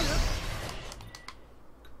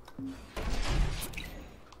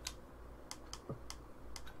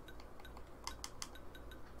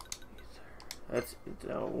 That's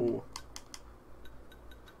oh.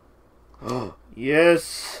 Oh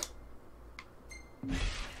yes.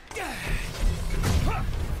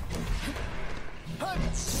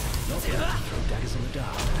 Daggers in the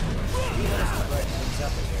dark. Things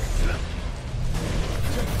up in here.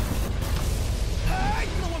 Hey,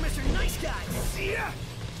 you don't want Mr. Nice Guy. See ya.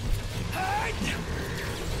 Hey.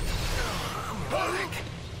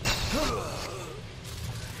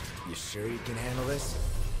 You sure you can handle this?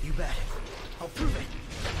 You bet. I'll prove it.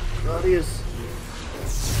 Claudius.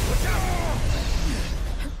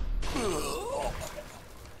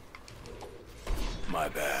 My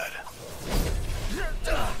bad.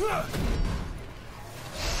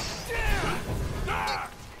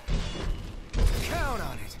 Count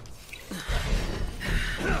on it.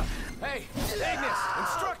 Hey, Agnes,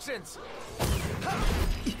 instructions.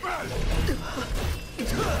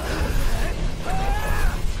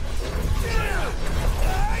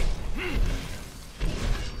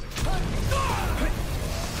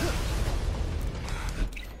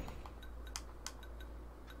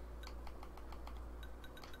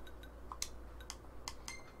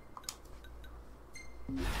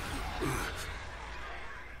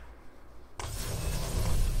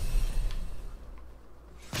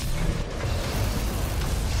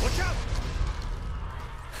 Watch out!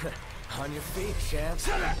 On your feet, champ.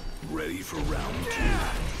 Ready for round 2.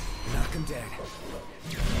 Knock him dead.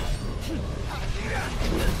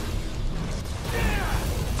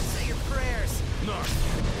 Say your prayers. Knock,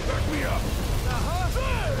 back me up.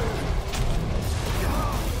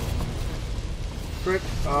 Frick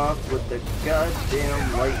off with the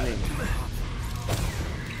goddamn lightning.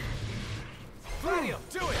 Daniel,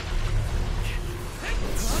 do it.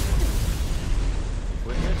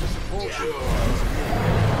 We're here to support you.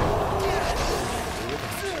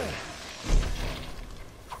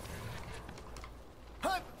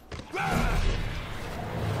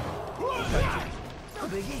 No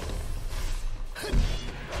biggie.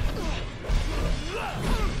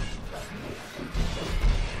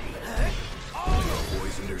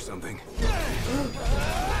 Poisoned or something?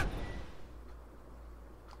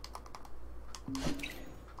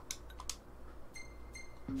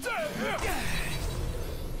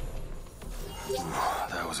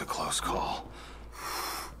 That was a close call.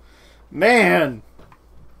 Man!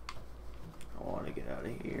 I want to get out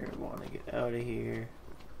of here. I want to get out of here.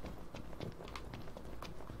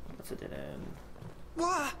 That's a dead end.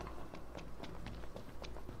 What?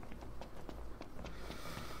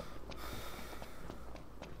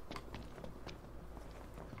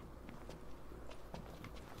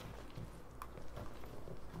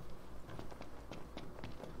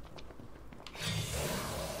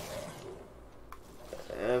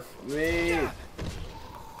 F me.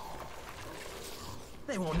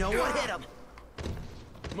 They won't know what hit them.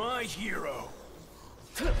 My hero.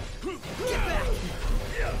 Get back!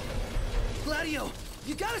 Gladio,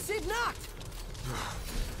 you gotta save Noct!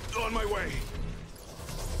 On my way.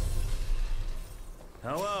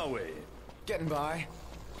 How are we? Getting by.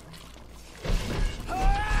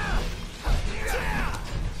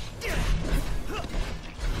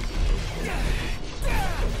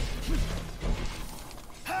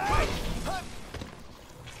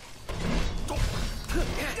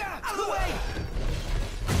 Out of the way!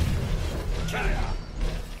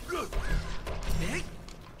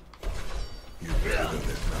 You're better than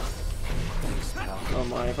this. Thanks, pal. Oh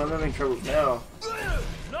my, if I'm having trouble now.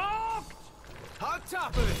 No! On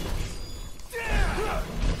top of it!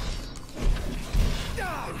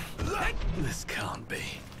 This can't be.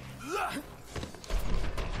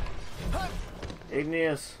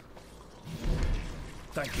 Igneous.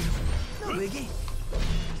 Thank you. No biggie.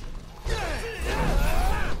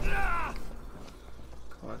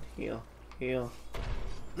 Come on, heal. Heal.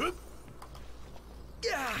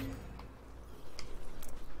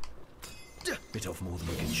 Bit off more than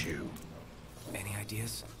we can chew. Any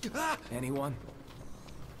ideas? Anyone?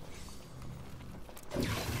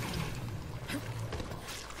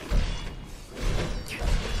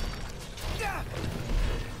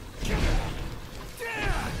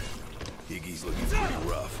 Iggy's looking pretty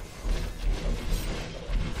rough.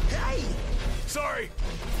 Hey! Sorry.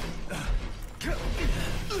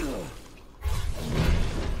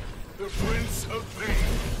 The Prince of Pain.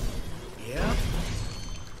 Yeah?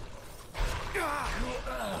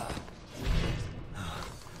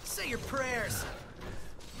 Say your prayers.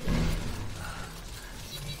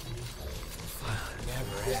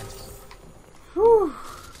 Never end. Whew.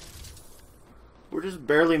 we're just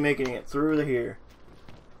barely making it through here.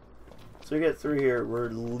 So we get through here, we're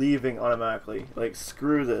leaving automatically. Like,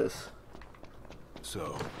 screw this.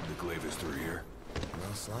 So, the glaive is through here?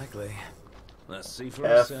 Most likely. Let's see for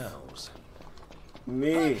ourselves.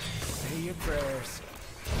 Me. Say your prayers.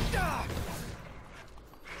 Ah!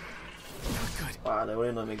 Not good. Wow, they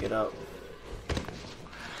wouldn't let me get up.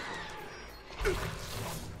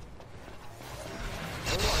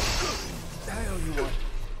 I owe you one.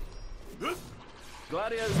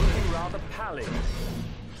 Gladio's looking rather pallid.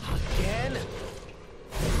 Again?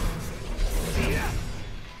 Yeah.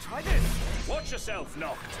 Try this. Watch yourself,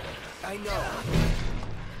 Noct. I know.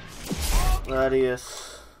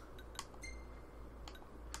 Gladius.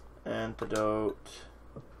 Antidote.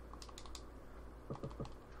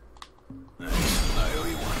 I owe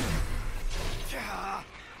you one.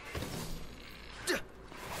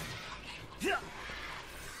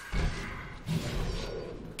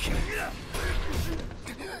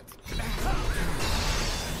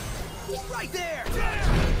 Right there!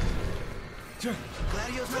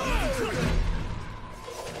 Gladio's not looking too good.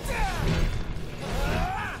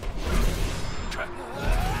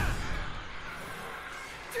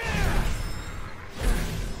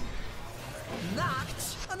 Knocked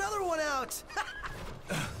another one out!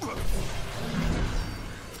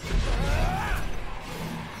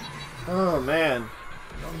 Oh man.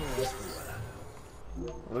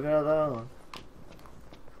 Look at that one.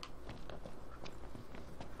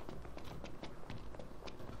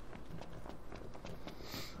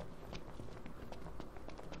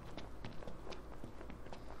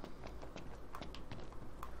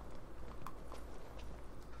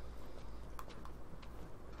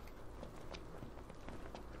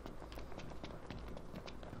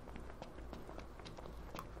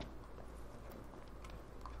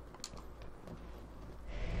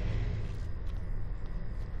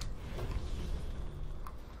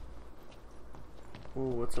 Ooh,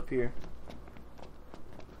 what's up here?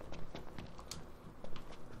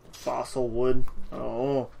 Fossil wood.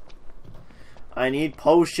 Oh. I need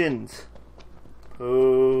potions.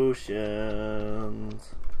 Potions.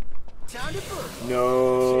 Time to burn.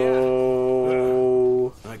 No.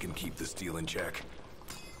 I can keep the steel in check.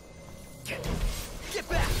 Get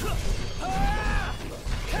back! Ah!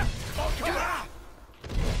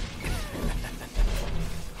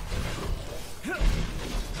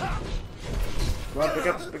 Come on,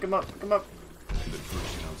 pick him up, pick him up. But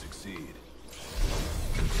first you don't succeed.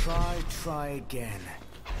 Try again.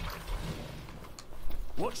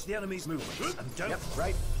 Watch the enemy's movements and don't. Yep,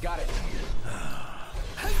 right. Got it.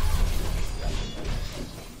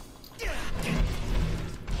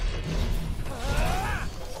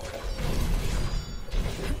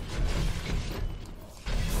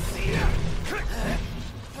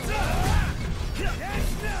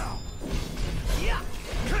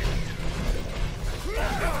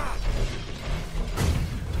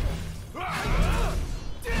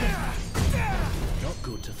 Not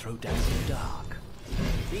good to throw down in the dark.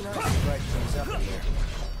 Be nice to brighten things up in here.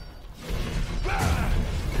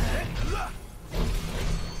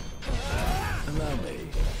 Allow me.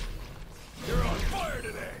 You're on fire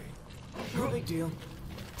today. No big deal.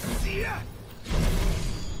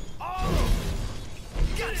 Oh!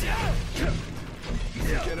 Gotcha! You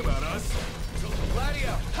forget about us?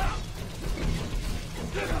 Gladio!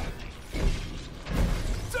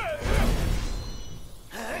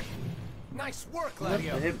 Nice work,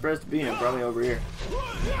 Gladio. I hit breast B and it brought me over here.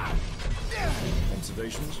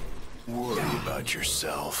 Observations? Worry about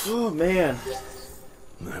yourself. Oh man.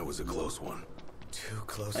 That was a close one. Too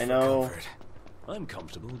close I for know. comfort. I'm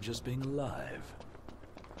comfortable just being alive.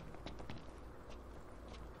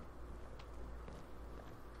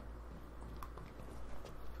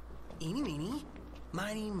 Eeny, meeny,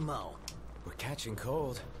 miny, mo. We're catching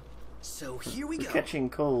cold. So here we We're go. catching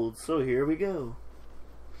cold, so here we go.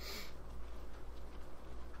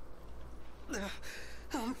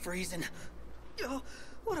 I'm freezing. Oh,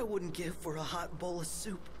 what I wouldn't give for a hot bowl of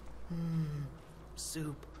soup.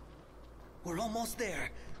 Soup. We're almost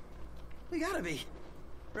there. We gotta be,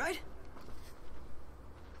 right?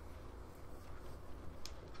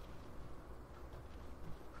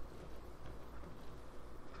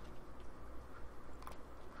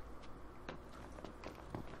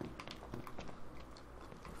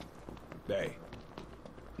 Hey,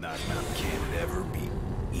 knocking out can it ever be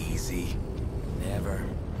easy? Never.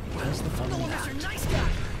 Where's the fun No in one that? has your nice guy.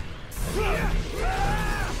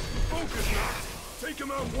 Focus, Knox. Take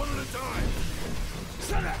him out one at a time.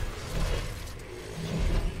 Shut up.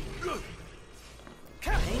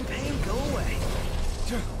 Pain, go away.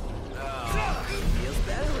 Feels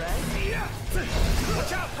better, right?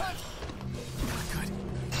 Watch out! Not good.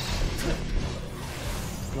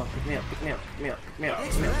 Come on, pick me up, pick me up, pick me up, pick me up,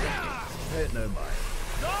 pick me up. Pay it no mind.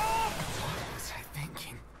 What was I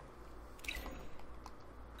thinking?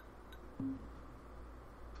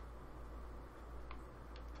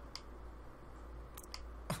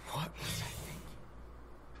 What was I thinking?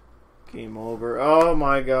 Game over. Oh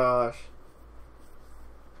my gosh.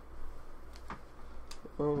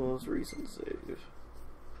 Almost recent save.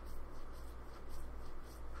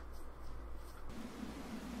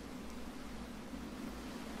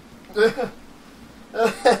 I'm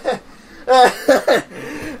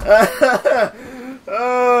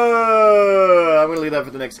gonna leave that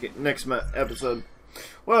for the next episode.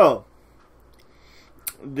 Well,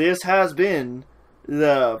 this has been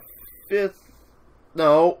the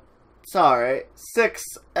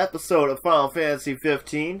sixth episode of Final Fantasy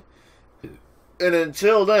 15. And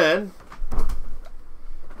until then,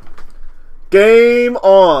 game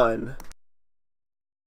on!